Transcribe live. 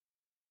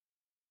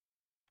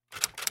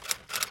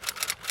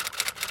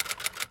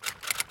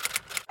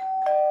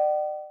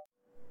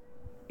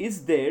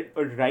Is there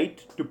a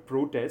right to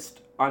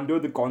protest under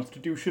the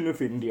Constitution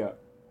of India?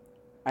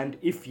 And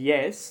if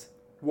yes,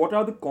 what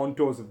are the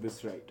contours of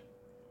this right?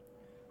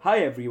 Hi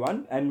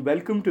everyone, and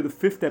welcome to the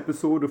fifth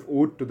episode of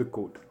Ode to the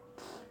Code.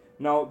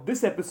 Now,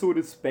 this episode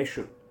is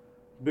special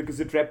because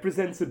it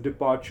represents a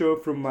departure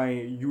from my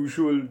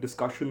usual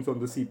discussions on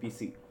the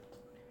CPC.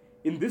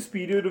 In this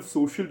period of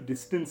social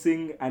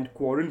distancing and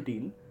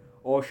quarantine,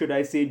 or should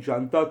I say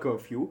Janta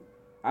curfew,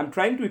 I'm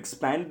trying to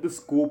expand the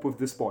scope of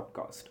this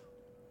podcast.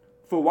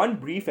 For one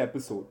brief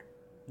episode,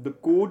 the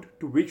code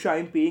to which I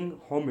am paying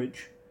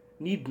homage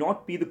need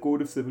not be the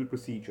Code of Civil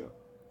Procedure,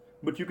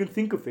 but you can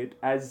think of it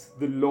as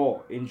the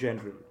law in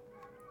general.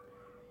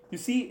 You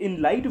see,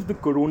 in light of the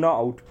corona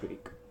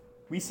outbreak,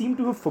 we seem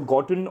to have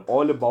forgotten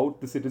all about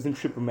the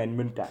Citizenship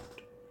Amendment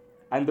Act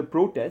and the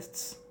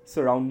protests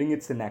surrounding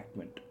its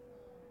enactment.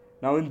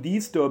 Now, in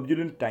these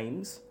turbulent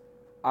times,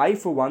 I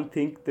for one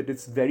think that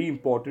it's very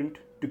important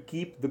to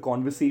keep the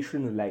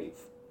conversation alive.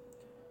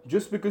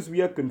 Just because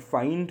we are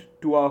confined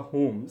to our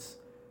homes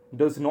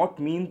does not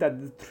mean that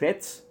the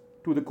threats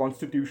to the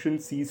Constitution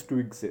cease to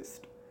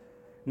exist.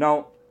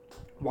 Now,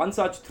 one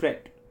such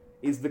threat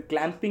is the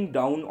clamping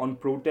down on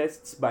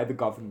protests by the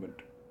government.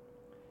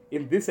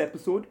 In this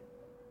episode,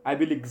 I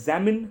will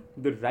examine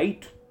the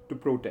right to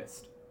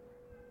protest,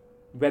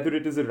 whether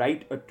it is a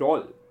right at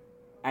all,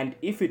 and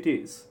if it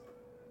is,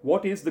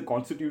 what is the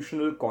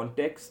constitutional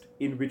context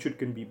in which it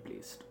can be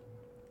placed.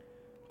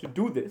 To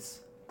do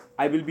this,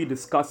 I will be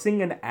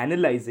discussing and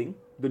analyzing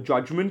the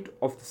judgment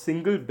of the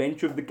single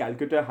bench of the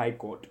Calcutta High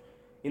Court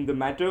in the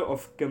matter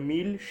of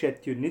Kamil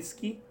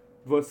Shetioniski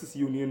versus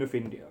Union of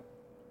India.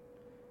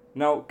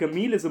 Now,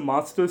 Kamil is a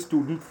master's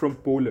student from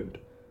Poland,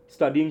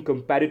 studying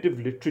comparative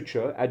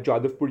literature at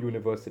Jadavpur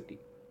University.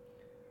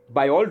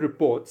 By all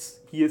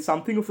reports, he is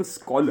something of a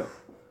scholar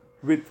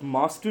with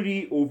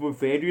mastery over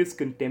various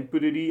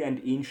contemporary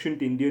and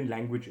ancient Indian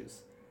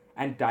languages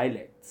and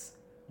dialects,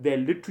 their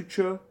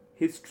literature,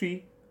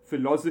 history,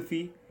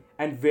 philosophy,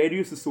 and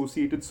various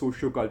associated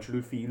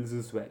socio-cultural fields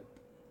as well.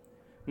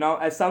 Now,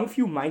 as some of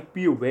you might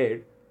be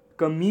aware,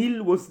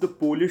 Kamil was the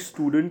Polish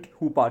student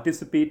who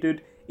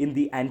participated in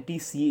the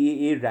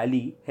anti-CAA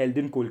rally held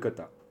in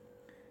Kolkata.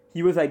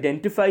 He was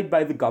identified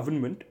by the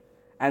government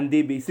and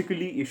they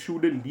basically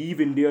issued a Leave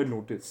India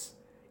notice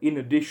in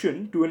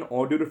addition to an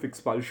order of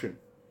expulsion.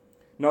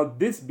 Now,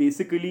 this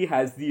basically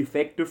has the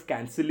effect of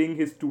cancelling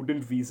his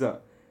student visa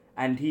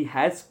and he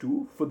has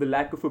to, for the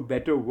lack of a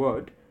better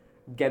word,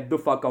 get the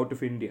fuck out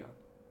of India.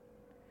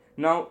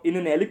 Now, in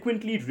an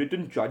eloquently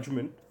written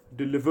judgment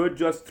delivered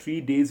just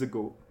 3 days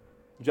ago,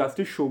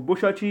 Justice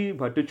Shobboshachi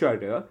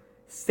Bhattacharya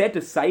set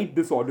aside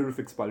this order of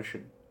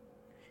expulsion.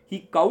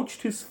 He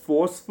couched his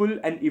forceful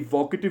and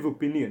evocative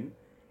opinion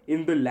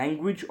in the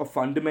language of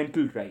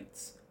fundamental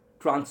rights,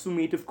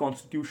 transformative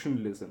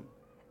constitutionalism,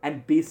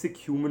 and basic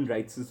human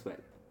rights as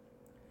well.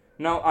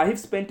 Now, I have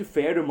spent a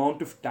fair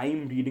amount of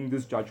time reading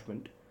this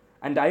judgment,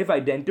 and I have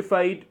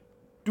identified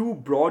two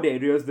broad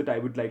areas that I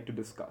would like to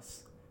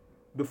discuss.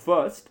 The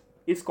first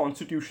is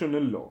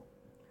constitutional law,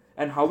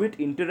 and how it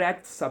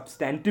interacts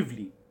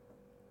substantively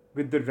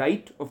with the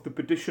right of the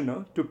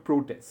petitioner to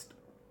protest.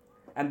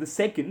 And the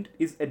second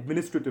is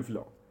administrative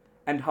law,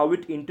 and how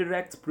it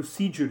interacts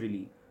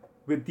procedurally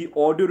with the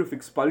order of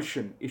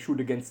expulsion issued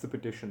against the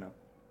petitioner.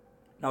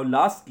 Now,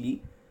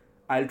 lastly,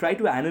 I'll try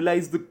to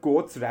analyze the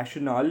court's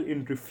rationale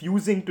in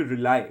refusing to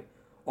rely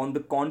on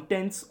the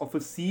contents of a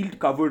sealed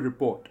cover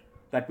report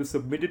that was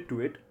submitted to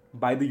it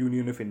by the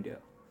Union of India.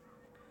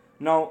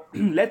 Now,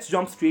 let's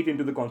jump straight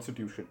into the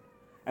Constitution.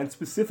 And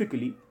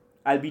specifically,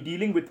 I'll be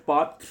dealing with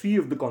Part 3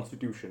 of the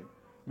Constitution,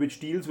 which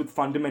deals with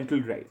fundamental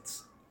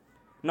rights.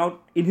 Now,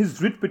 in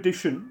his writ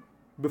petition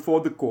before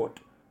the court,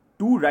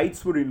 two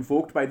rights were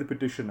invoked by the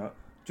petitioner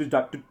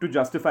to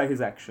justify his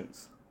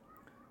actions.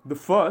 The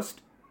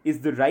first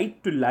is the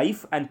right to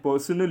life and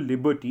personal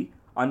liberty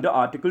under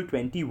Article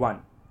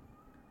 21,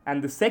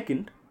 and the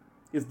second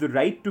is the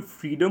right to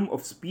freedom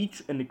of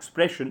speech and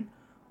expression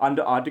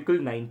under Article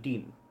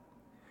 19.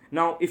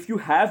 Now, if you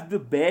have the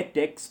bare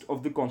text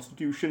of the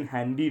Constitution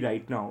handy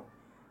right now,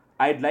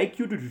 I'd like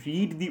you to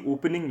read the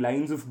opening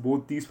lines of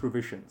both these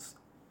provisions.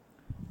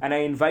 And I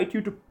invite you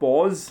to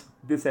pause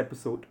this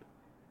episode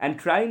and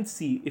try and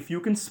see if you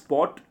can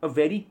spot a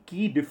very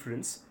key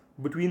difference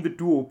between the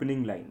two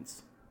opening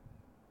lines.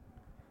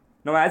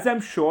 Now, as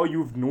I'm sure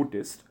you've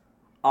noticed,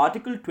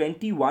 Article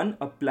 21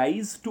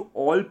 applies to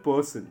all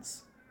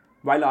persons,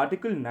 while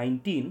Article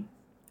 19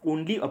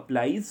 only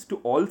applies to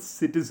all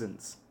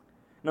citizens.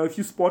 Now, if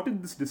you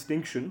spotted this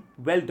distinction,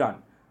 well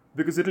done,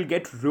 because it'll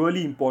get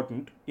really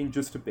important in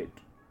just a bit.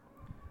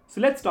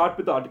 So let's start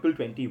with Article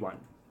 21.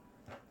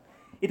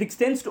 It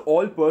extends to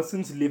all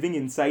persons living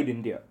inside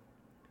India,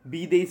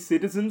 be they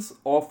citizens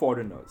or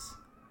foreigners.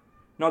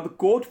 Now, the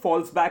court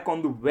falls back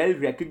on the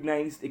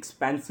well-recognized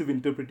expansive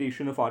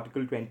interpretation of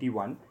Article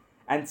 21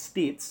 and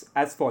states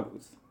as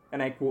follows,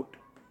 and I quote,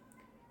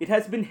 "It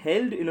has been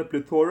held in a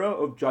plethora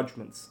of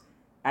judgments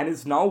and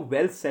is now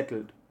well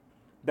settled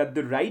that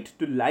the right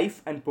to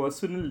life and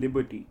personal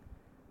liberty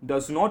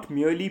does not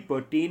merely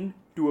pertain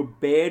to a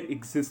bare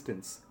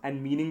existence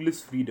and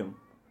meaningless freedom.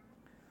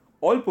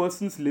 All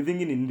persons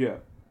living in India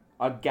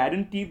are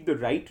guaranteed the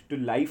right to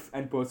life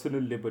and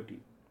personal liberty,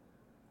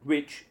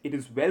 which, it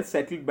is well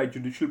settled by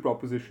judicial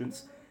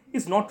propositions,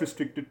 is not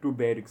restricted to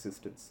bare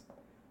existence.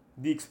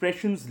 The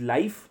expressions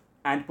life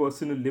and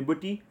personal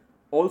liberty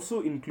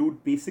also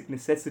include basic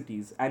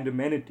necessities and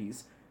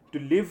amenities to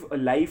live a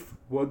life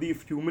worthy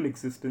of human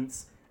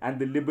existence and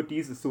the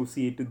liberties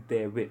associated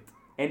therewith.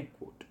 End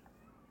quote.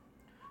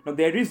 Now,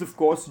 there is, of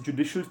course,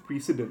 judicial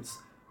precedence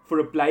for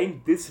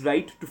applying this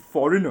right to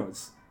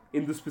foreigners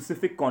in the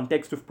specific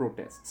context of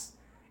protests.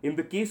 In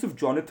the case of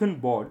Jonathan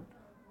Bond,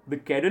 the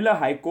Kerala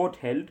High Court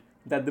held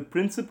that the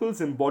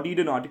principles embodied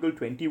in Article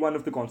 21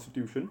 of the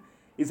Constitution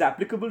is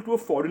applicable to a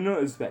foreigner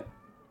as well,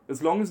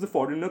 as long as the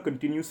foreigner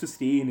continues to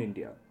stay in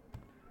India.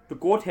 The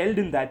court held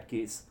in that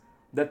case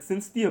that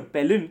since the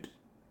appellant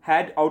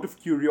had, out of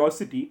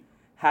curiosity,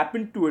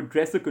 happened to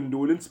address a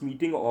condolence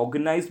meeting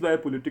organized by a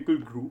political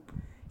group,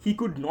 he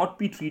could not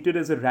be treated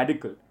as a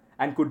radical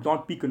and could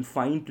not be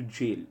confined to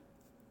jail.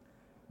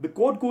 The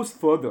court goes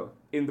further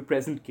in the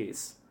present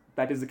case,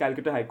 that is the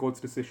Calcutta High Court's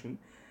decision,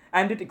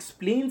 and it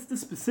explains the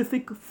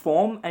specific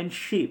form and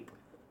shape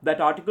that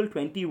Article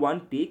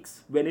 21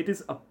 takes when it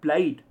is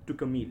applied to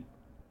Camille.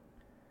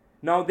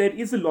 Now, there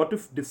is a lot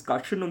of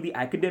discussion on the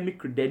academic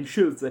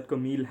credentials that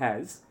Camille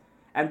has,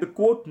 and the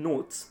court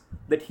notes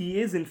that he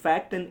is in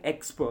fact an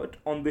expert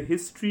on the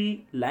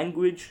history,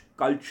 language,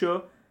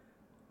 culture,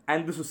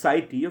 and the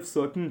society of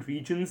certain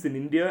regions in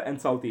India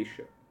and South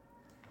Asia.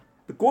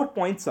 The court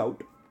points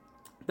out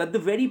that the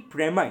very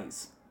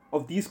premise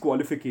of these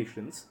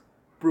qualifications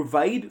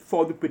provide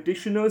for the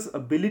petitioner's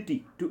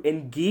ability to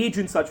engage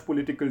in such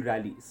political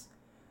rallies.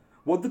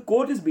 What the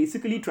court is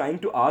basically trying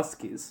to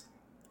ask is,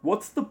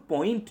 what's the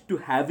point to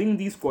having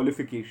these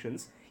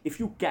qualifications if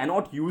you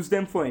cannot use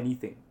them for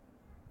anything?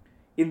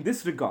 In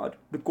this regard,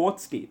 the court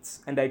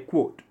states, and I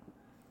quote,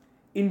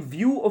 "In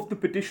view of the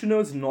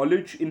petitioner's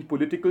knowledge in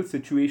political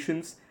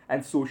situations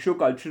and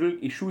socio-cultural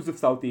issues of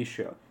South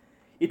Asia,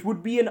 it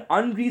would be an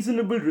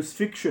unreasonable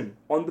restriction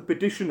on the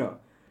petitioner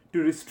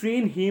to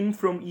restrain him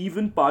from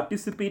even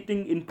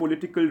participating in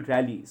political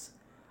rallies,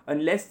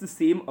 unless the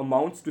same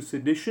amounts to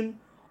sedition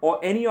or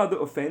any other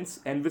offence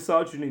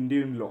envisaged in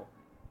Indian law."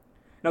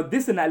 Now,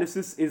 this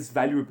analysis is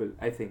valuable,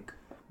 I think,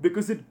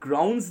 because it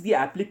grounds the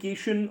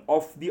application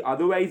of the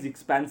otherwise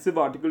expansive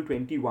Article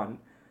 21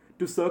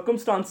 to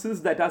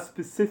circumstances that are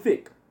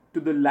specific to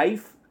the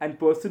life and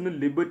personal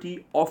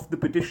liberty of the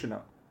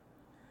petitioner.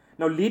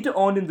 Now, later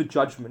on in the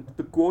judgment,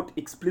 the court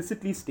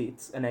explicitly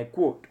states, and I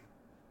quote,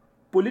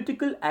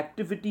 "Political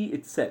activity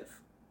itself,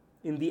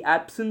 in the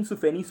absence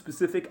of any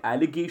specific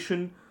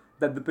allegation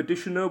that the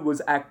petitioner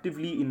was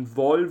actively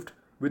involved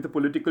with a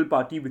political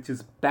party which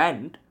is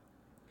banned,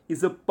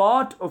 is a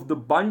part of the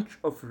bunch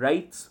of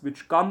rights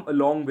which come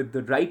along with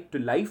the right to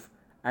life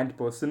and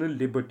personal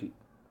liberty."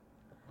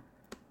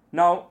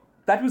 Now,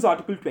 that was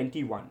Article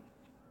 21.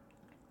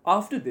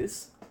 After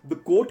this, the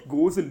court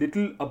goes a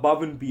little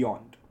above and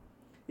beyond.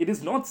 It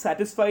is not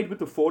satisfied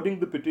with affording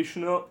the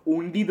petitioner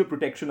only the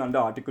protection under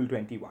Article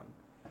 21.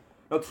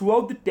 Now,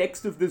 throughout the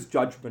text of this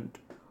judgment,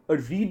 a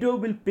reader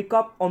will pick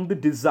up on the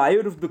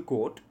desire of the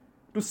court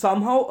to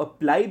somehow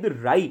apply the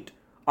right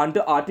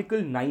under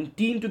Article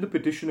 19 to the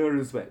petitioner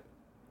as well.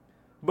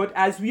 But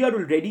as we are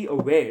already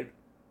aware,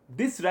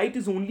 this right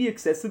is only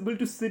accessible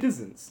to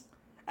citizens,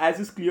 as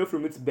is clear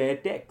from its bare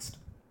text.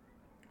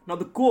 Now,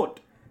 the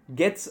court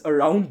gets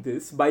around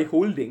this by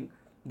holding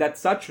that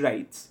such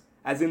rights,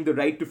 as in the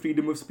right to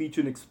freedom of speech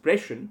and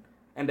expression,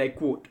 and I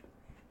quote,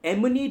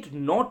 "emanate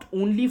not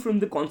only from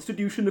the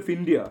Constitution of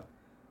India,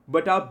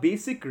 but are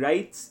basic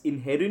rights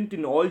inherent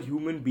in all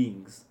human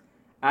beings,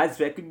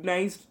 as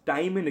recognized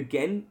time and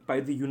again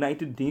by the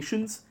United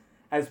Nations,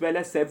 as well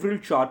as several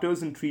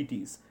charters and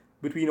treaties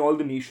between all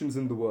the nations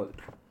in the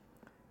world.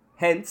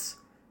 Hence,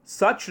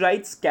 such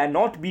rights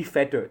cannot be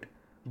fettered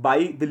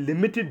by the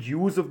limited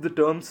use of the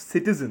term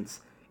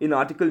citizens in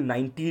Article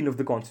 19 of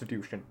the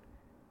Constitution."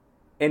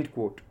 End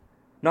quote.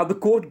 Now, the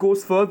court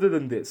goes further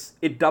than this.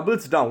 It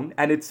doubles down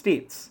and it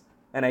states,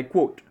 and I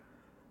quote,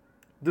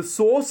 "The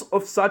source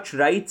of such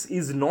rights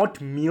is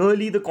not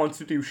merely the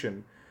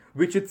Constitution,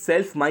 which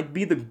itself might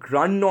be the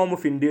grand norm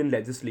of Indian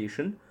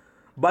legislation,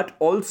 but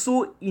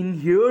also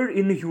inhere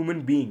in a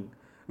human being,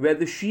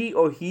 whether she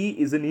or he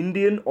is an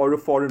Indian or a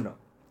foreigner."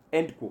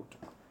 End quote.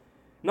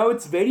 Now,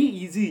 it's very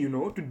easy,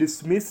 to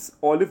dismiss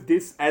all of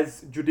this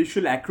as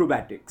judicial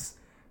acrobatics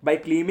by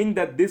claiming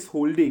that this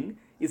holding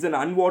is an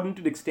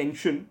unwarranted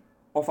extension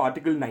of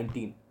Article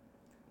 19.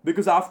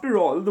 Because after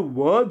all, the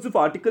words of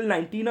Article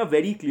 19 are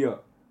very clear.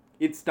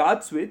 It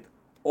starts with,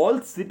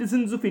 "All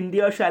citizens of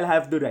India shall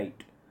have the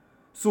right."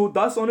 So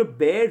thus, on a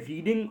bare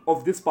reading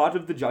of this part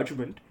of the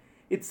judgment,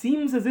 it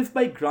seems as if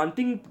by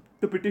granting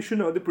the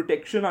petitioner the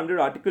protection under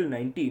Article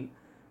 19,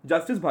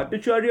 Justice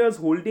Bhattacharya's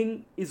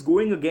holding is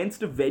going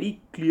against a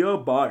very clear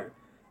bar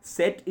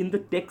set in the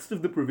text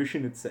of the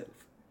provision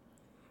itself.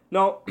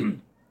 Now,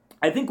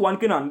 I think one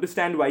can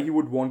understand why he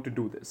would want to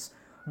do this.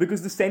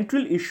 because the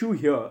central issue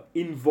here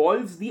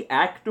involves the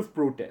act of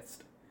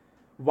protest.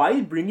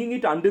 While bringing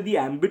it under the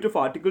ambit of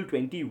Article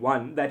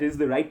 21, that is,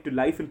 the right to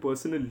life and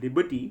personal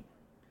liberty,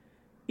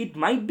 it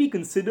might be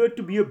considered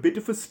to be a bit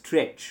of a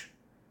stretch.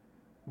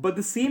 But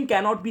the same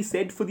cannot be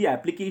said for the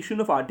application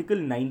of Article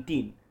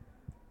 19.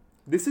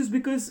 This is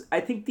because I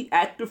think the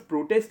act of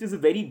protest is a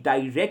very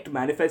direct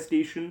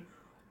manifestation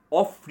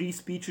of free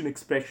speech and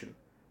expression,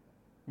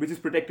 which is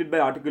protected by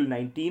Article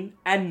 19,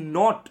 and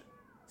not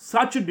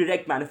such a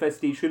direct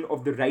manifestation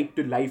of the right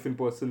to life and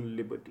personal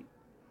liberty.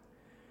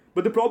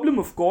 But the problem,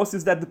 of course,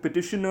 is that the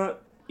petitioner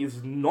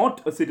is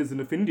not a citizen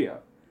of India,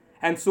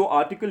 and so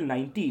Article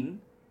 19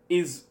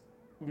 is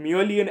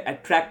merely an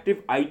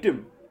attractive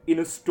item in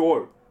a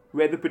store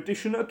where the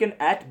petitioner can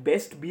at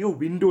best be a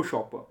window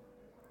shopper.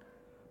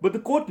 But the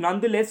court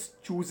nonetheless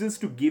chooses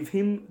to give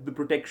him the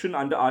protection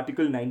under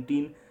Article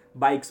 19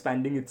 by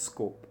expanding its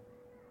scope.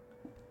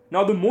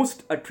 Now, the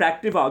most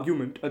attractive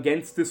argument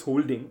against this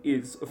holding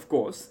is, of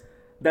course,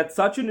 that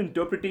such an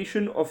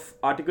interpretation of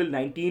Article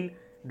 19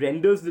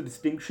 renders the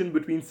distinction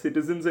between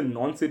citizens and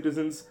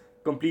non-citizens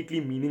completely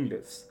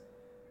meaningless.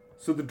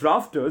 So the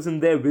drafters,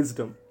 in their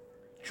wisdom,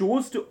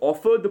 chose to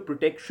offer the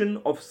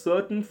protection of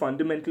certain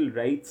fundamental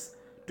rights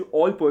to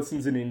all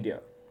persons in India.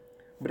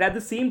 But at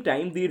the same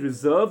time, they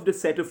reserved a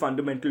set of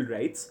fundamental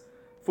rights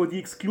for the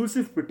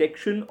exclusive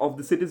protection of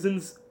the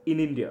citizens in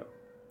India.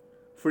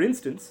 For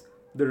instance,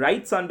 the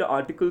rights under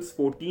Articles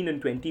 14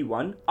 and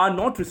 21 are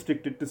not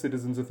restricted to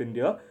citizens of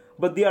India,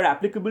 but they are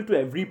applicable to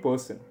every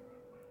person.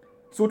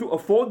 So to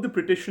afford the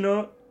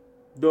petitioner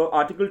the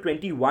Article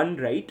 21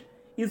 right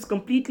is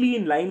completely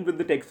in line with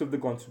the text of the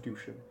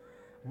Constitution.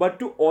 But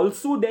to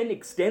also then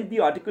extend the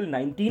Article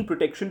 19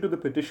 protection to the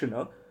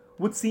petitioner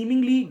would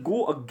seemingly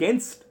go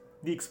against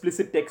the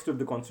explicit text of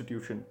the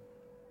Constitution.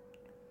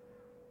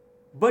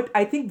 But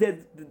I think that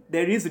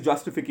there is a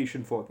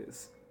justification for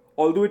this,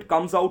 although it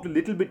comes out a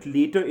little bit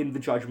later in the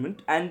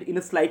judgment and in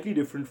a slightly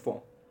different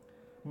form.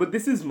 But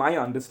this is my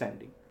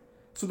understanding.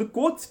 So the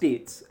court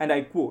states, and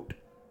I quote,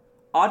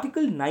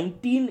 Article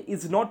 19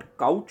 is not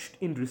couched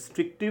in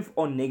restrictive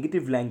or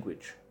negative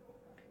language.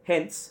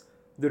 Hence,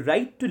 the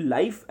right to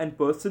life and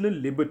personal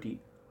liberty,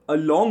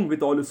 along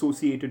with all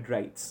associated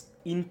rights,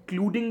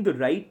 including the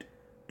right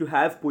to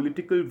have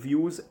political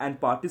views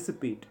and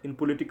participate in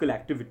political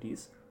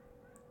activities,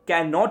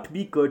 cannot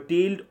be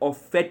curtailed or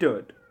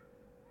fettered,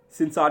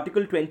 since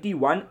Article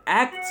 21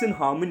 acts in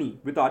harmony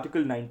with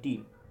Article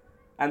 19,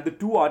 and the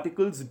two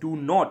articles do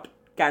not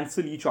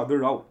cancel each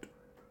other out.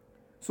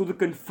 So the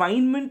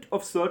confinement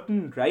of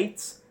certain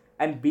rights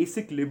and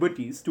basic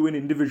liberties to an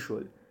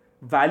individual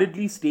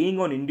validly staying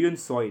on Indian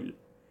soil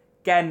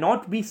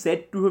cannot be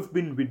said to have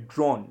been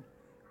withdrawn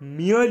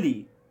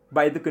merely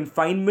by the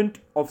confinement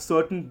of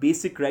certain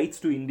basic rights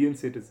to Indian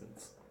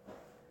citizens.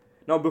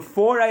 Now,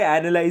 before I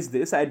analyze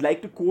this, I'd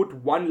like to quote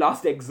one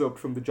last excerpt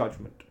from the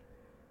judgment.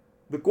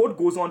 The court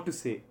goes on to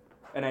say,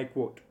 and I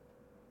quote,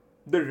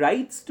 "The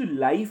rights to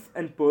life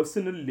and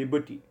personal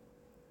liberty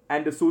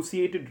and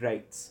associated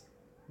rights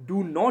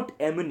do not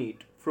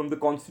emanate from the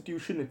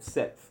Constitution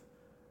itself,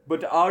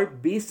 but are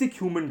basic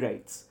human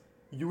rights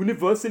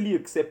universally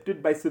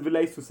accepted by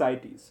civilized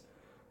societies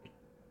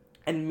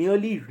and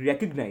merely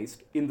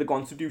recognized in the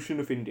Constitution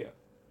of India."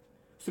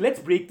 So let's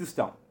break this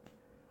down.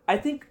 I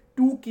think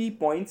two key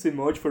points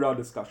emerge for our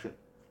discussion.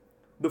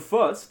 The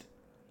first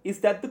is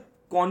that the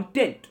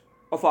content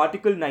of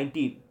Article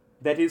 19,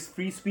 that is,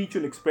 free speech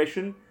and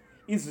expression,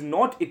 is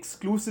not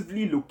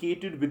exclusively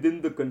located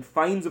within the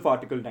confines of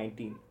Article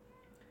 19.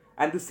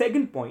 And the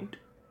second point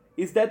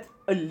is that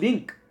a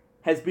link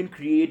has been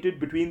created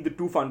between the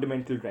two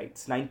fundamental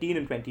rights, 19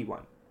 and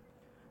 21.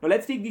 Now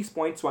let's take these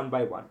points one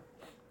by one.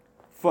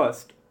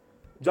 First,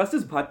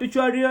 Justice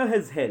Bhattacharya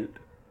has held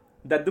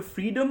that the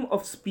freedom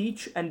of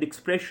speech and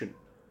expression,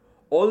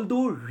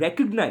 although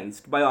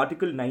recognized by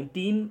Article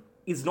 19,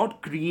 is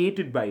not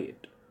created by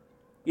it.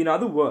 In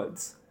other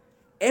words,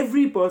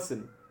 every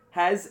person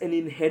has an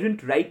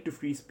inherent right to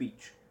free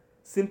speech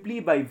simply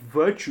by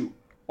virtue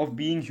of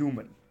being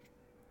human.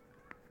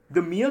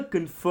 The mere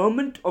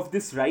conferment of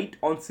this right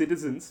on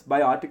citizens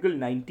by Article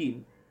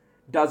 19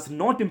 does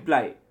not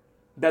imply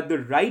that the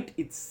right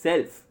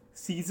itself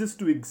ceases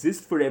to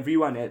exist for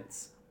everyone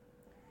else.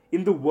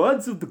 In the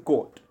words of the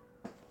court,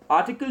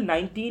 Article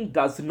 19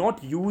 does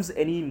not use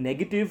any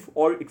negative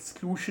or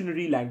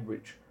exclusionary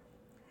language.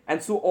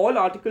 And so all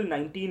Article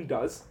 19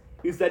 does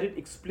is that it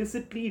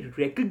explicitly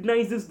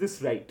recognizes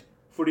this right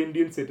for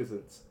Indian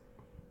citizens.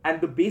 And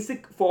the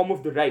basic form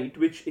of the right,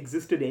 which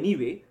existed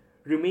anyway,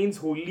 remains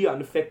wholly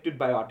unaffected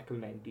by Article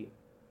 19.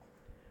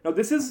 Now,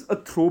 this is a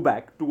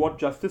throwback to what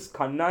Justice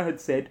Khanna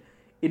had said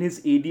in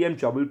his ADM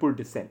Jabalpur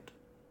dissent.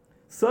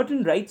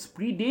 Certain rights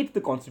predate the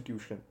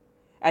Constitution,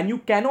 and you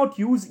cannot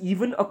use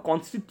even a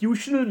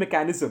constitutional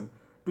mechanism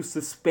to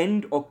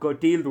suspend or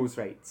curtail those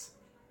rights.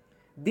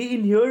 They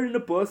inhere in a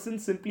person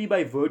simply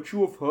by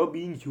virtue of her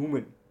being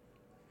human.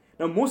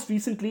 Now, most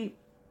recently,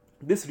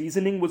 this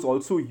reasoning was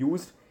also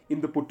used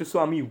in the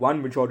Puttaswamy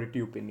 1 majority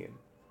opinion.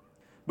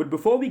 But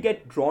before we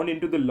get drawn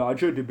into the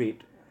larger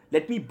debate,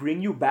 let me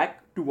bring you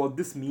back to what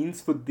this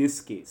means for this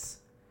case.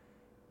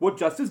 What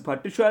Justice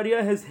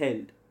Bhattacharya has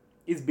held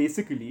is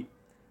basically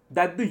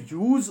that the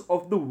use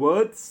of the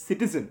word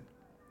citizen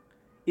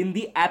in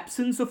the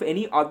absence of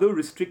any other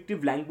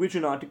restrictive language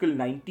in Article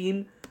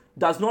 19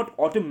 does not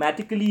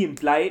automatically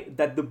imply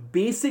that the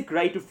basic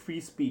right of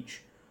free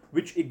speech,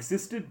 which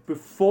existed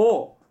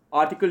before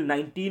Article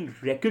 19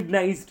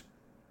 recognized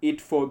it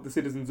for the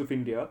citizens of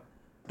India,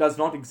 does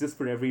not exist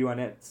for everyone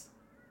else.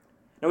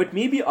 Now, it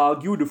may be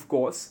argued, of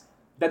course,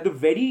 that the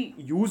very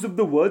use of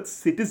the word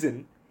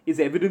citizen is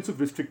evidence of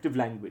restrictive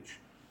language.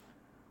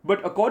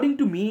 But according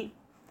to me,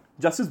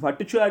 Justice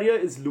Bhattacharya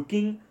is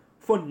looking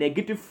for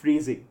negative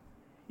phrasing.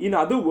 In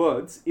other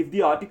words, if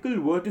the article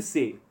were to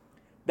say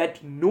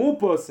that no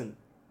person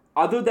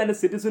other than a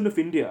citizen of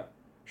India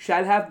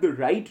shall have the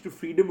right to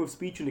freedom of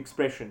speech and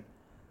expression,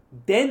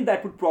 then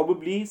that would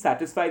probably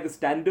satisfy the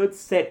standards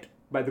set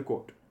by the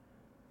court.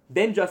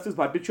 Then Justice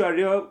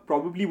Bhattacharya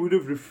probably would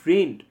have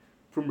refrained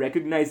from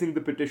recognizing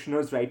the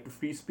petitioner's right to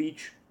free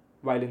speech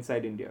while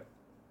inside India.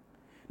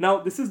 Now,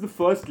 this is the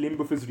first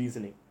limb of his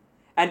reasoning.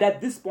 And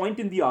at this point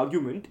in the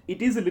argument,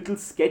 it is a little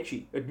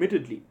sketchy,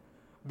 admittedly,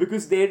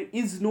 because there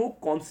is no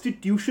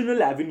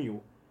constitutional avenue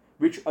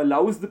which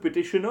allows the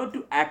petitioner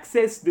to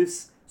access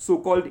this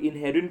so-called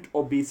inherent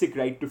or basic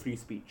right to free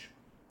speech.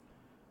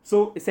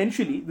 So,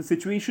 essentially, the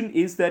situation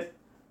is that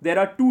there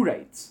are two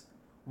rights.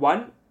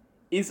 One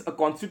is a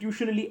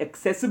constitutionally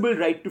accessible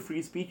right to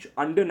free speech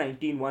under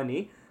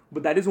 19(1)(a),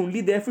 but that is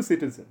only there for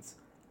citizens.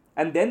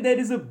 And then there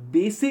is a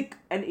basic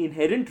and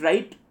inherent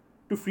right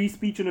to free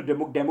speech in a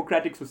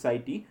democratic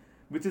society,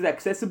 which is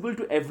accessible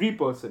to every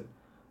person.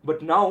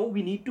 But now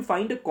we need to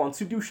find a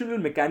constitutional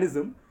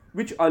mechanism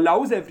which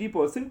allows every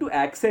person to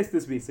access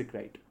this basic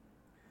right.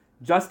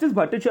 Justice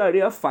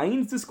Bhattacharya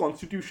finds this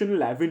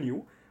constitutional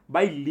avenue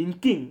by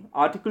linking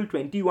Article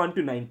 21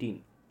 to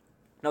 19.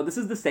 Now, this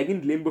is the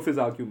second limb of his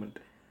argument.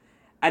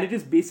 And it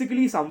is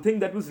basically something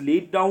that was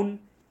laid down,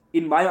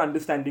 in my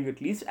understanding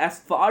at least, as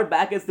far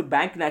back as the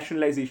bank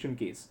nationalization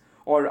case,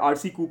 or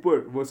R.C.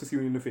 Cooper versus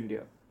Union of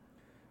India,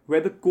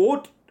 where the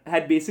court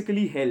had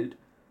basically held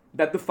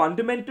that the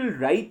fundamental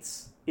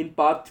rights in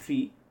Part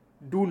 3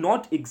 do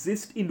not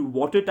exist in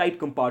watertight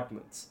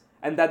compartments,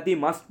 and that they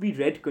must be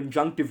read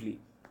conjunctively.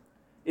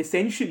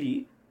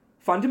 Essentially,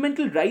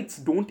 fundamental rights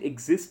don't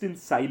exist in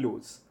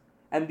silos,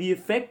 and the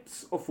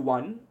effects of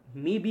one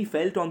may be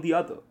felt on the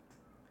other.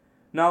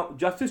 Now,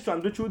 Justice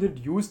Chandrachud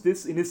had used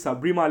this in his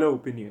Sabrimala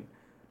opinion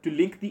to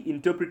link the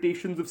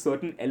interpretations of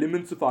certain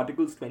elements of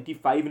Articles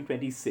 25 and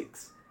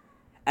 26.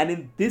 And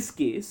in this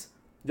case,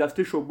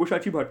 Justice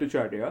Shogboshachi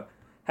Bhattacharya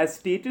has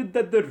stated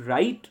that the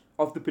right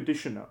of the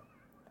petitioner,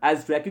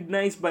 as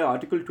recognized by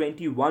Article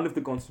 21 of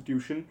the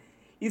Constitution,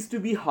 is to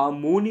be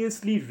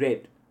harmoniously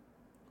read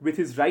with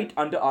his right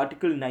under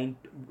Article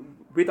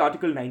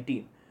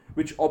 19,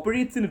 which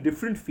operates in a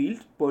different field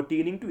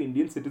pertaining to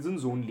Indian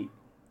citizens only.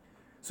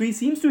 So he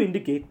seems to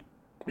indicate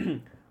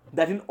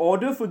that in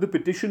order for the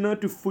petitioner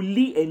to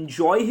fully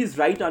enjoy his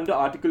right under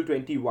Article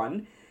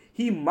 21,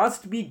 he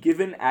must be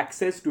given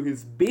access to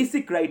his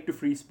basic right to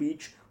free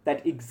speech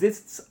that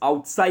exists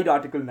outside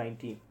Article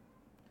 19,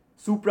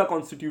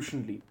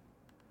 supra-constitutionally.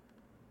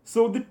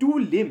 So the two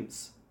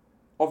limbs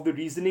of the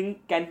reasoning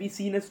can be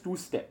seen as two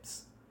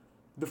steps.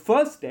 The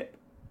first step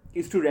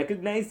is to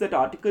recognize that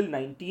Article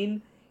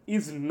 19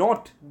 is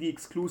not the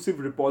exclusive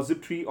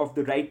repository of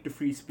the right to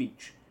free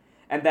speech,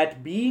 and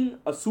that being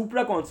a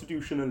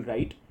supra-constitutional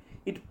right,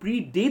 it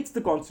predates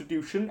the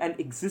Constitution and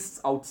exists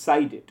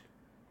outside it.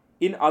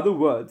 In other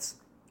words,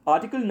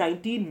 Article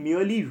 19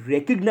 merely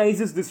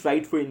recognizes this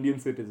right for Indian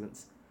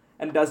citizens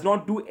and does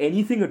not do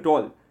anything at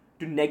all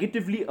to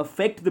negatively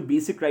affect the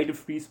basic right of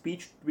free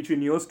speech, which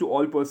inures to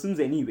all persons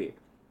anyway.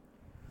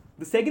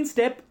 The second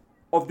step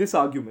of this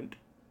argument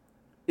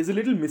is a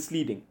little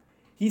misleading.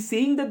 He's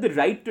saying that the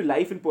right to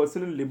life and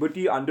personal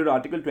liberty under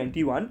Article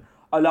 21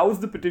 allows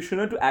the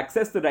petitioner to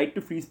access the right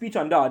to free speech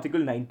under Article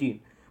 19.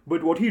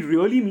 But what he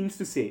really means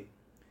to say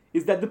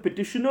is that the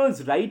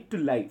petitioner's right to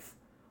life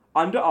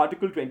under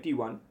Article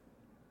 21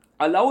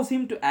 allows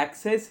him to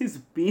access his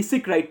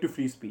basic right to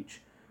free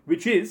speech,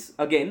 which is,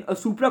 again, a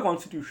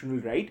supra-constitutional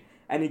right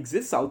and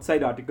exists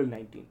outside Article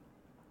 19.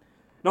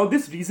 Now,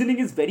 this reasoning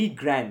is very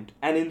grand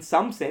and in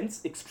some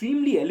sense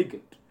extremely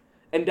elegant,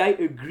 and I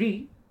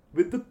agree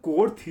with the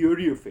core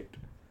theory of it.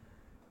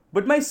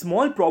 But my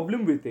small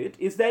problem with it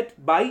is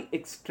that by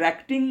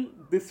extracting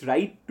this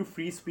right to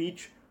free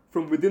speech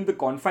from within the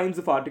confines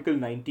of Article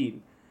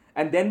 19,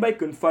 and then by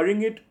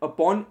conferring it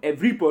upon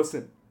every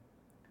person,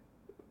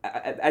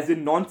 as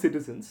in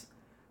non-citizens,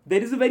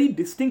 there is a very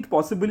distinct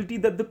possibility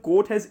that the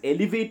court has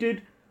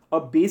elevated a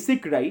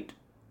basic right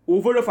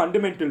over a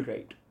fundamental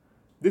right.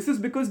 This is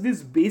because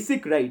this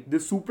basic right,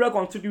 this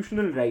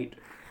supra-constitutional right,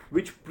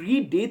 which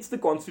predates the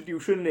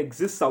Constitution and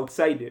exists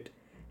outside it,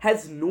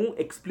 has no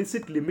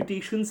explicit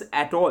limitations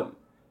at all.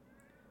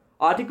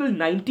 Article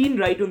 19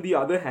 right, on the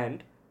other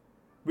hand,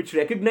 which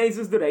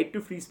recognizes the right to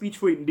free speech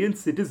for Indian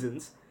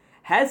citizens,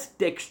 has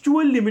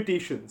textual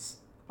limitations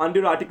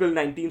under Article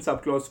 19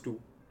 subclause 2.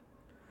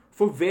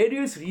 for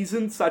various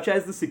reasons such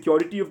as the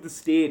security of the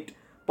state,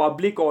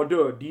 public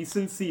order,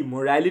 decency,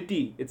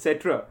 morality,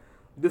 etc.,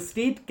 the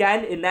state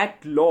can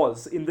enact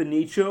laws in the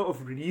nature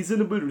of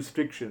reasonable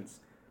restrictions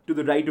to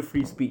the right of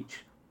free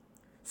speech.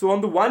 So,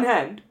 on the one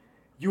hand,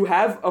 you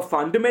have a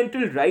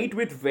fundamental right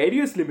with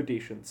various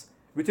limitations,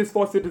 which is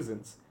for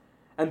citizens.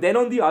 And then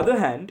on the other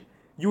hand,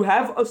 you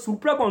have a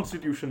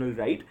supra-constitutional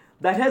right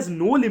that has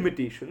no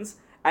limitations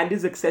and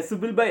is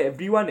accessible by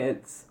everyone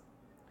else.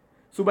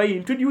 So by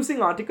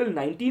introducing Article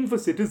 19 for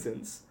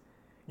citizens,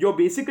 you're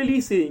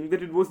basically saying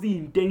that it was the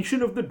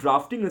intention of the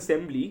drafting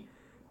assembly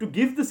to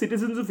give the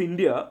citizens of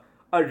India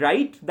a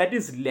right that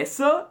is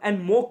lesser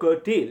and more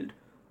curtailed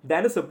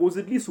than a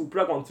supposedly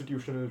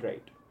supra-constitutional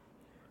right.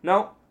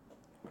 Now,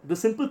 the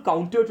simple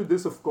counter to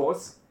this, of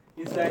course,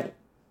 is that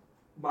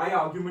my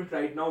argument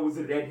right now was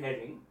a red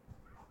herring,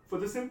 for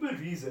the simple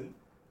reason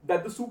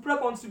that the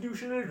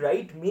supra-constitutional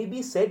right may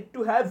be said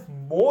to have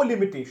more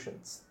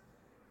limitations,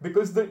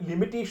 because the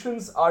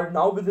limitations are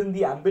now within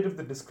the ambit of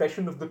the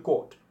discretion of the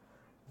court,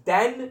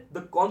 than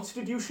the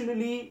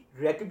constitutionally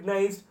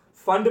recognized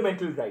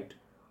fundamental right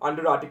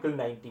under Article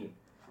 19.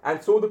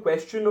 And so the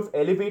question of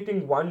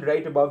elevating one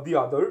right above the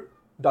other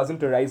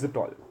doesn't arise at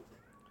all.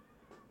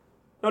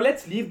 Now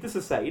let's leave this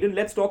aside and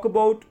let's talk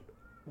about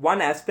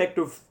one aspect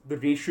of the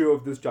ratio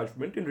of this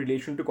judgment in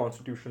relation to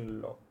constitutional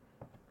law.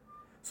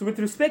 So with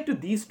respect to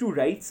these two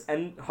rights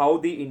and how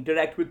they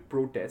interact with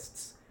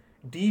protests,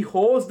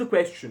 dehaws the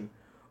question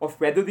of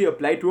whether they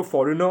apply to a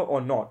foreigner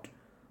or not.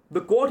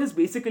 The court has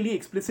basically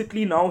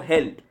explicitly now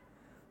held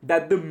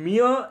that the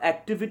mere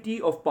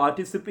activity of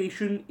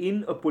participation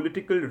in a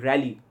political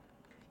rally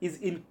is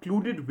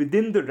included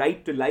within the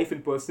right to life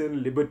and personal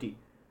liberty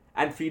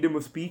and freedom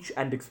of speech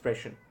and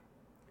expression.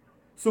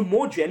 So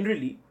more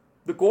generally,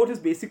 the court has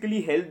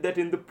basically held that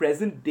in the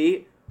present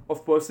day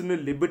of personal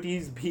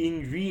liberties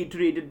being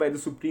reiterated by the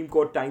Supreme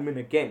Court time and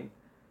again,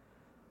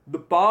 the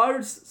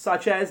powers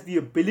such as the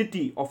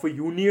ability of a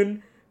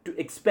union to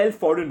expel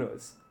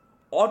foreigners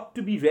ought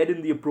to be read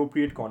in the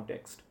appropriate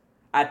context,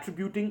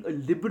 attributing a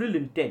liberal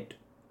intent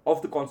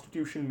of the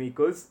constitution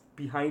makers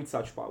behind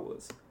such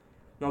powers.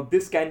 Now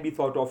this can be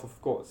thought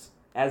of course,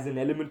 as an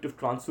element of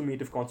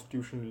transformative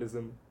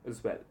constitutionalism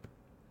as well.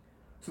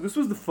 So this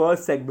was the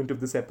first segment of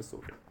this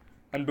episode.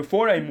 And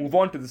before I move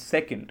on to the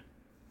second,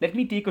 let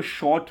me take a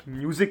short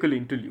musical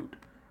interlude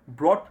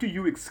brought to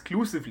you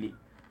exclusively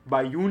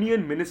by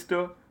Union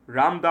Minister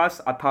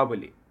Ramdas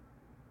Athavale.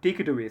 Take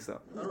it away, sir.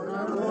 Go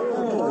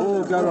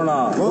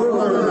Karuna, go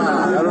Karuna,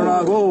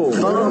 Karuna go,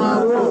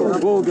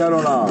 Karuna go,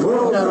 Karuna,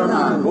 go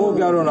Karuna, go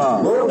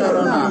Karuna, go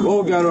Karuna,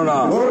 go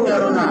Karuna, go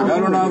Karuna,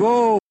 Karuna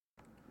go.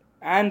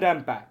 And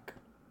I'm back.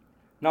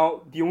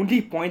 Now, the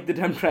only point that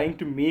I'm trying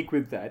to make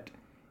with that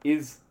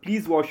is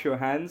please wash your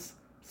hands,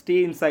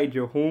 stay inside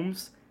your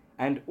homes,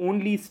 and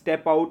only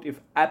step out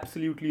if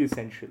absolutely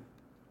essential.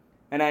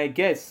 And I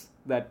guess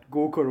that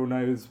Go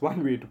Corona is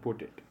one way to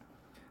put it.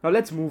 Now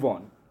let's move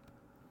on.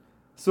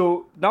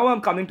 So now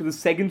I'm coming to the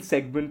second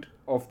segment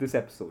of this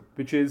episode,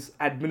 which is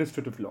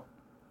administrative law.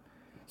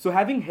 So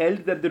having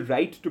held that the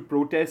right to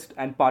protest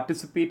and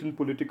participate in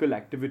political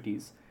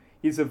activities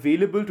is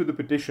available to the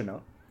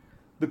petitioner,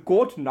 the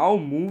court now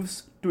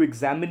moves to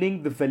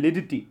examining the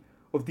validity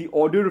of the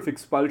order of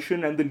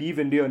expulsion and the Leave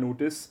India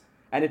notice,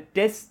 and it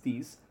tests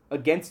these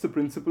against the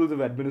principles of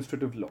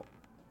administrative law.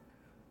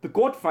 The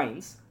court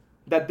finds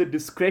that the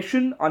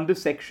discretion under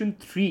Section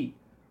 3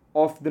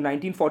 of the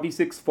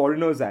 1946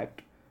 Foreigners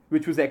Act,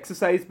 which was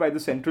exercised by the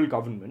central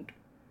government,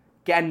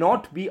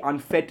 cannot be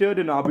unfettered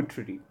and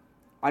arbitrary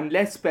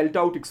unless spelt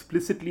out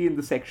explicitly in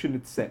the section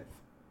itself.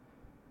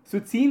 So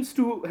it seems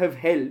to have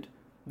held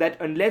that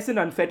unless an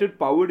unfettered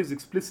power is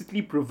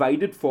explicitly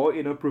provided for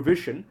in a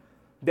provision,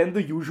 then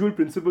the usual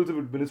principles of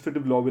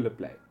administrative law will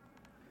apply.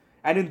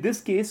 And in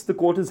this case, the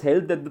court has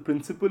held that the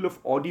principle of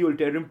audi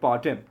alterum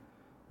partem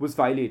was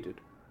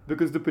violated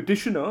because the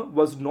petitioner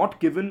was not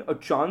given a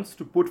chance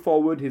to put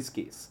forward his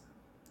case.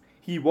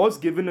 He was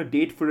given a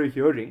date for a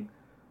hearing,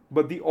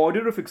 but the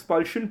order of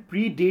expulsion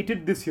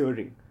predated this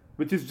hearing,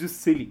 which is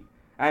just silly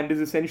and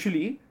is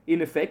essentially,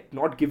 in effect,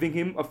 not giving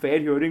him a fair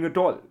hearing at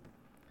all.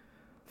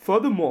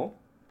 Furthermore,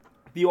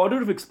 the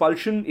order of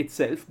expulsion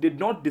itself did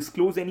not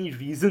disclose any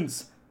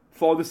reasons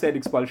for the said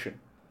expulsion.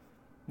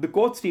 The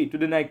court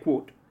stated, and I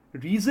quote,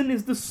 "Reason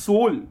is the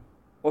soul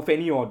of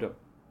any order,"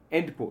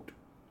 end quote.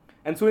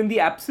 And so in the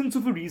absence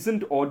of a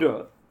reasoned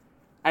order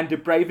and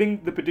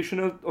depriving the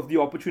petitioner of the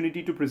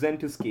opportunity to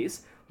present his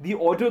case, the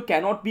order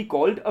cannot be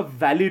called a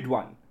valid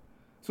one.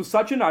 So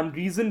such an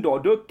unreasoned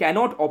order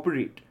cannot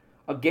operate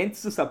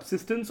against the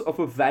subsistence of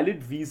a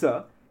valid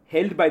visa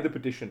held by the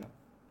petitioner.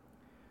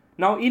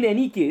 Now, in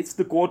any case,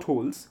 the court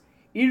holds,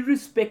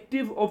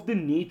 irrespective of the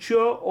nature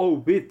or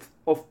width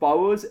of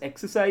powers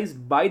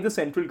exercised by the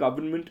central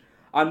government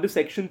under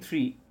Section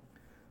 3,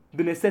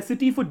 the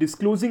necessity for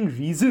disclosing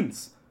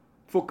reasons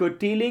for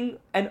curtailing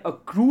an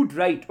accrued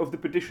right of the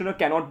petitioner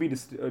cannot be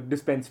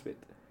dispensed with.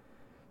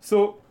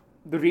 So,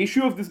 the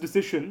ratio of this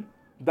decision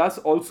thus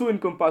also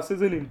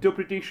encompasses an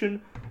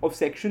interpretation of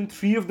Section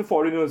 3 of the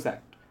Foreigners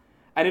Act,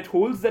 and it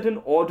holds that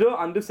an order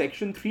under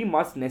Section 3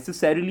 must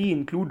necessarily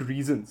include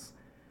reasons.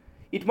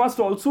 It must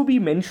also be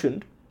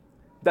mentioned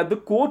that the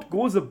court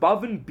goes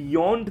above and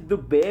beyond the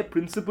bare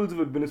principles of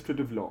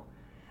administrative law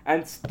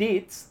and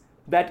states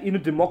that in a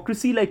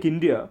democracy like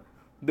India,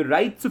 the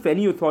rights of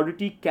any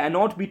authority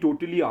cannot be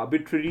totally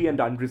arbitrary and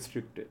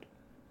unrestricted.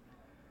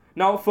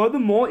 Now,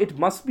 furthermore, it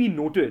must be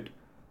noted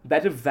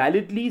that a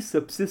validly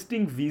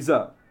subsisting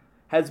visa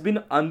has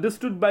been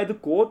understood by the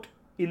court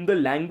in the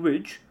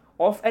language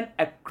of an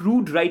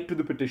accrued right to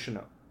the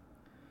petitioner.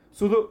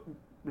 So the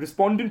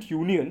respondent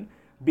union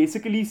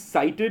basically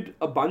cited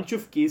a bunch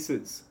of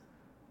cases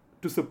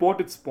to support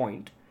its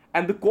point,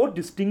 and the court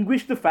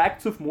distinguished the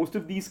facts of most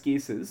of these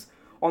cases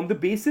on the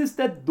basis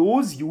that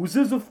those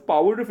uses of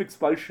power of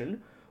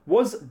expulsion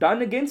was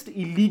done against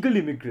illegal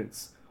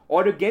immigrants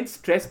or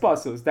against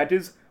trespassers, that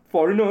is,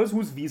 foreigners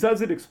whose visas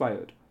had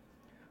expired.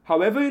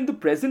 However, in the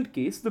present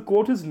case, the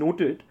court has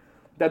noted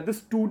that the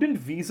student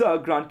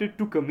visa granted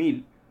to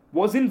Camille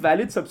was in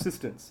valid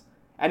subsistence,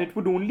 and it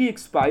would only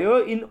expire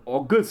in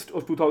August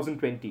of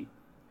 2020,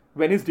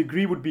 when his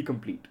degree would be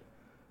complete.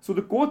 So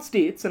the court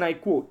states, and I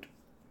quote,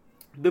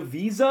 "The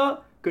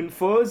visa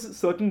confers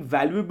certain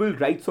valuable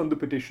rights on the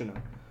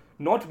petitioner,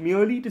 not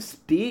merely to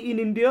stay in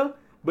India,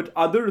 but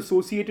other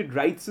associated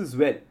rights as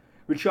well,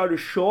 which are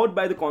assured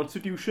by the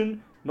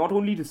Constitution not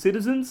only to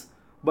citizens,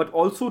 but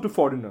also to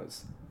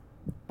foreigners.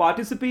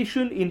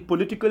 Participation in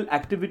political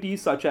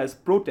activities such as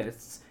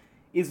protests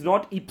is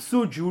not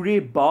ipso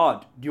jure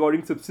barred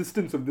during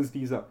subsistence of this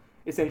visa,"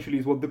 essentially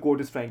is what the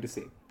court is trying to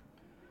say.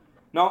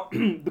 Now,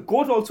 the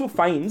court also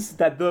finds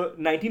that the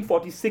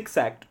 1946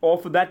 Act, or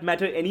for that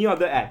matter any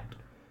other act,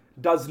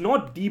 does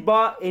not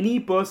debar any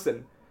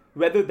person,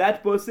 whether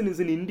that person is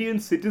an Indian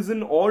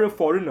citizen or a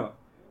foreigner,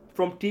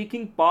 from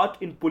taking part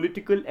in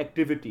political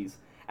activities,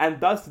 and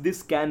thus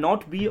this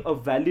cannot be a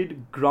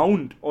valid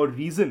ground or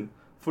reason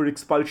for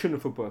expulsion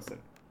of a person.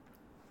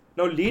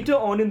 Now, later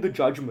on in the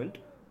judgment,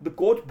 the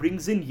court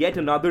brings in yet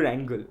another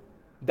angle,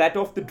 that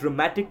of the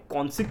dramatic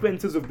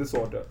consequences of this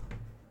order.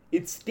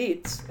 It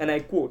states, and I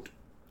quote,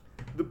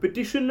 "The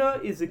petitioner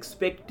is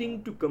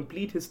expecting to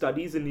complete his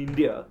studies in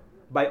India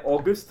by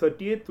August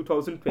 30th,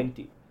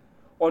 2020,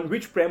 on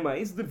which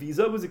premise the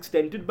visa was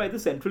extended by the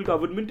central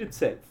government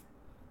itself.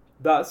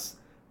 Thus,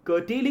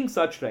 curtailing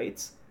such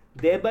rights,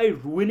 thereby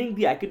ruining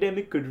the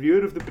academic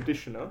career of the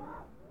petitioner,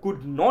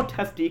 could not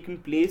have taken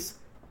place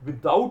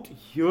without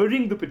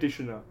hearing the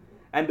petitioner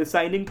and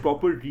assigning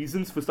proper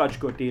reasons for such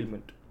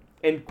curtailment."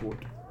 End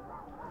quote.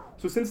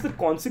 So since the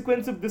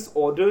consequence of this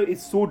order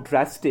is so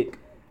drastic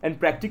and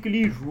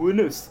practically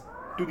ruinous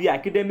to the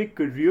academic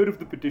career of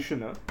the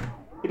petitioner,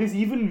 it is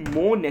even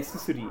more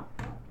necessary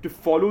to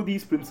follow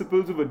these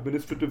principles of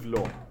administrative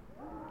law.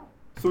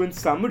 So in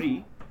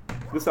summary,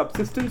 the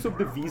subsistence of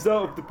the visa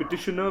of the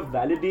petitioner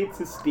validates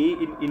his stay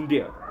in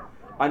India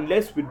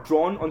unless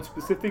withdrawn on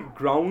specific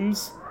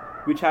grounds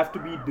which have to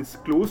be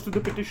disclosed to the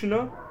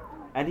petitioner,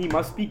 and he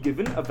must be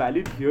given a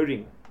valid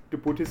hearing to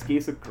put his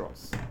case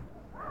across.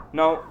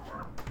 Now,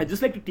 I'd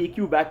just like to take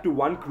you back to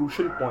one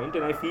crucial point,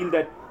 and I feel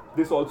that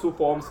this also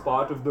forms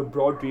part of the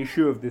broad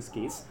ratio of this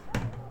case,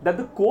 that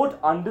the court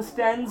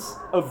understands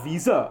a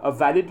visa, a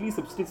validly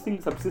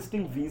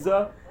subsisting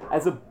visa,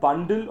 as a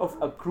bundle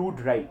of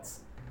accrued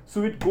rights.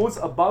 So it goes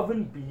above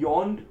and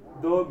beyond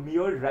the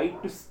mere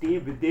right to stay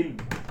within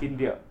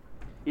India.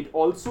 It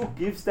also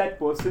gives that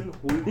person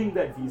holding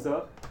that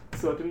visa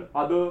certain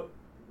other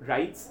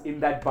rights in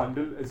that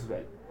bundle as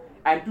well.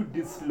 And to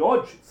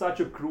dislodge such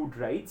accrued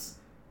rights,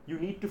 you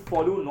need to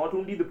follow not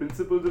only the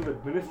principles of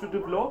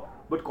administrative law,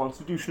 but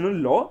constitutional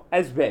law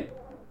as well.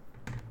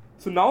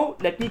 So now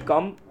let me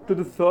come to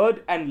the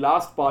third and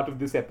last part of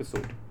this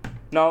episode.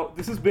 Now,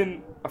 this has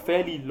been a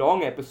fairly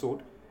long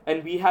episode,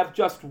 and we have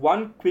just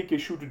one quick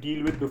issue to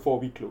deal with before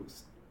we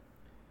close.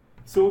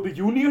 So the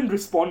union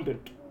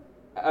respondent,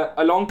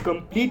 along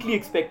completely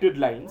expected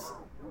lines,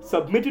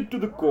 submitted to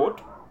the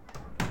court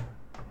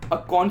a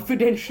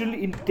confidential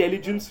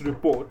intelligence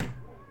report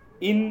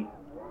in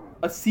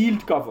a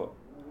sealed cover.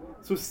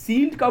 So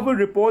sealed cover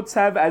reports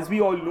have, as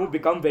we all know,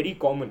 become very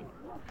common.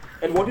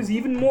 And what is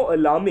even more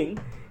alarming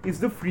is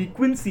the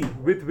frequency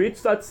with which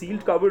such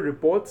sealed cover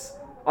reports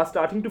are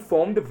starting to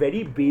form the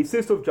very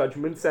basis of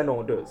judgments and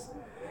orders.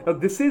 Now,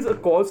 this is a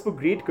cause for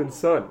great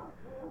concern,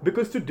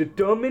 because to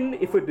determine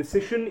if a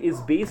decision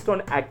is based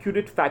on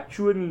accurate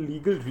factual and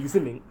legal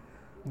reasoning,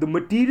 the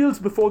materials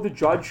before the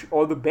judge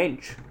or the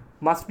bench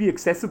must be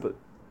accessible.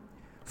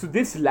 So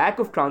this lack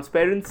of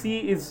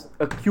transparency is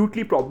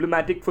acutely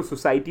problematic for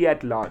society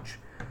at large,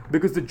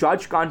 because the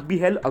judge can't be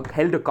held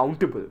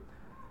accountable.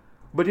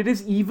 But it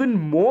is even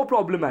more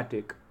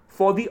problematic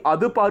for the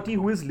other party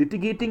who is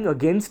litigating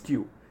against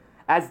you,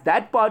 as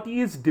that party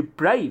is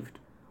deprived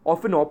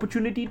of an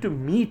opportunity to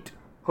meet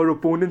her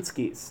opponent's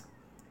case.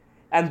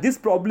 And this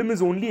problem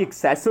is only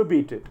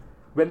exacerbated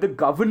when the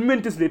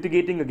government is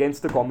litigating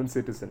against the common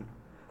citizen.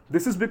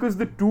 This is because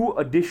the two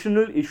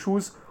additional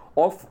issues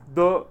of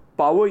the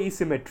power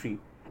asymmetry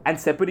and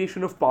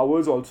separation of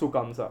powers also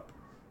comes up.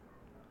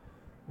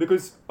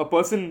 Because a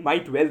person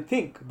might well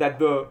think that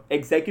the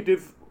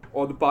executive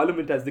or the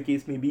parliament, as the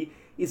case may be,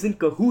 is in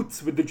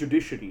cahoots with the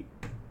judiciary.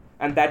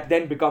 And that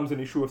then becomes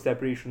an issue of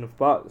separation of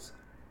powers.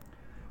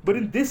 But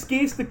in this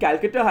case, the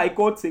Calcutta High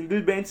Court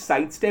single bench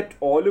sidestepped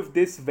all of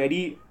this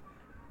very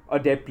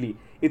adeptly.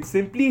 It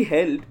simply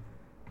held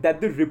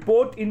that the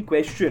report in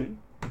question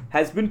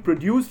has been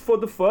produced for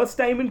the first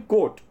time in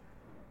court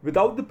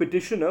without the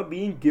petitioner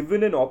being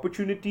given an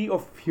opportunity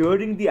of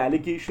hearing the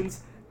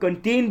allegations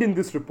contained in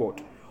this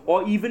report,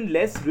 or even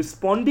less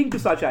responding to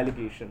such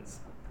allegations.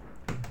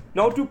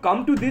 Now, to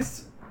come to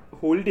this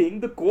holding,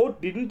 the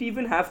court didn't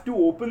even have to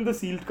open the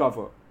sealed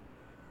cover.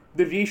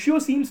 The ratio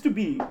seems to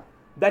be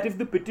that if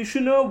the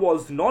petitioner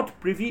was not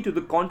privy to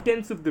the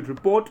contents of the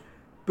report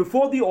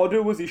before the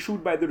order was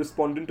issued by the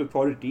respondent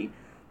authority,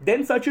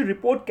 then such a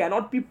report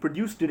cannot be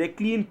produced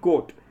directly in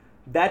court,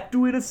 that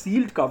too in a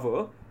sealed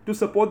cover, to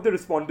support the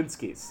respondent's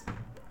case.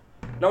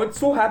 Now, it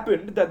so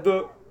happened that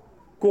the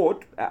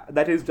court,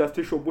 that is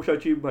Justice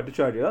Shobboshachi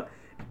Bhattacharya,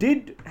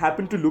 did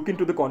happen to look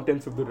into the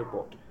contents of the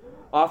report.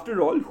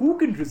 After all, who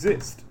can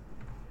resist?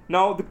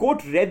 Now, the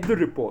court read the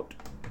report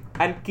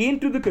and came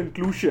to the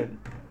conclusion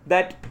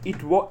that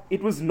it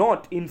was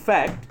not, in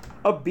fact,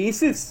 a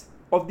basis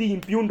of the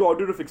impugned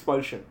order of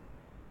expulsion.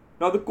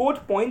 Now, the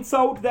court points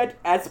out that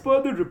as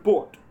per the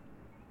report,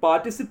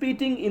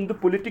 participating in the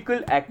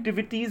political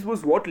activities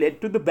was what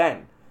led to the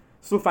ban.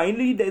 So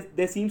finally,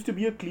 there seems to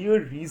be a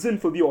clear reason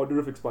for the order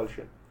of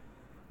expulsion.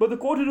 But the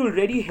court had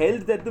already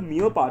held that the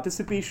mere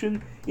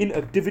participation in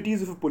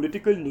activities of a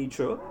political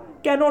nature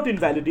cannot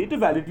invalidate a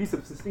validly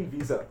subsisting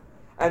visa.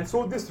 And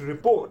so this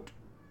report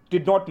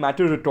did not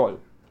matter at all.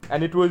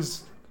 And it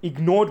was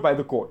ignored by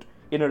the court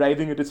in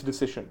arriving at its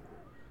decision.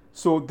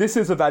 So this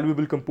is a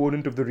valuable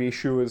component of the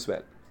ratio as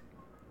well.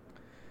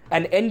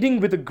 And ending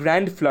with a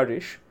grand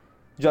flourish,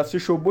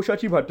 Justice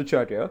Shobboshachi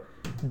Bhattacharya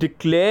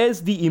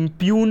declares the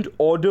impugned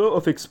order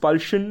of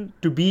expulsion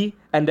to be,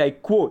 and I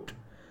quote,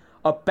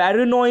 a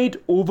paranoid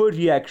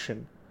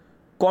overreaction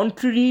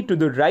contrary to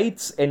the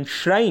rights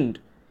enshrined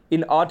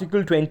in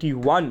Article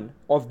 21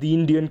 of the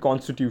Indian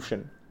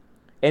Constitution,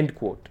 end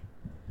quote.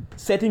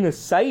 Setting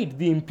aside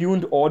the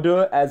impugned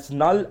order as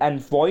null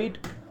and void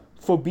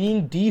for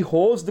being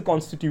de-hors the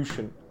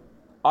Constitution,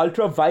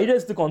 ultra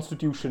vires the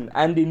Constitution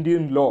and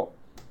Indian law,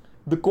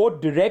 the court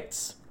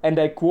directs, and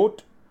I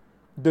quote,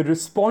 the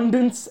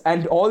respondents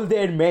and all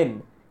their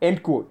men,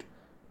 end quote,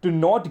 to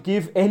not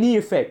give any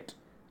effect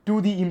to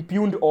the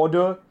impugned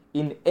order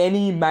in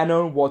any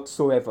manner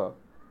whatsoever.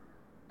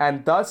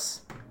 And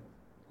thus,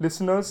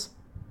 listeners,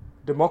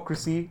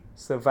 democracy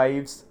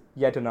survives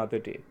yet another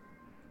day.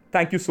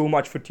 Thank you so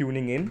much for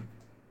tuning in,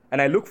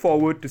 and I look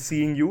forward to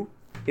seeing you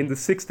in the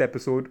 6th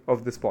episode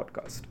of this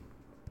podcast.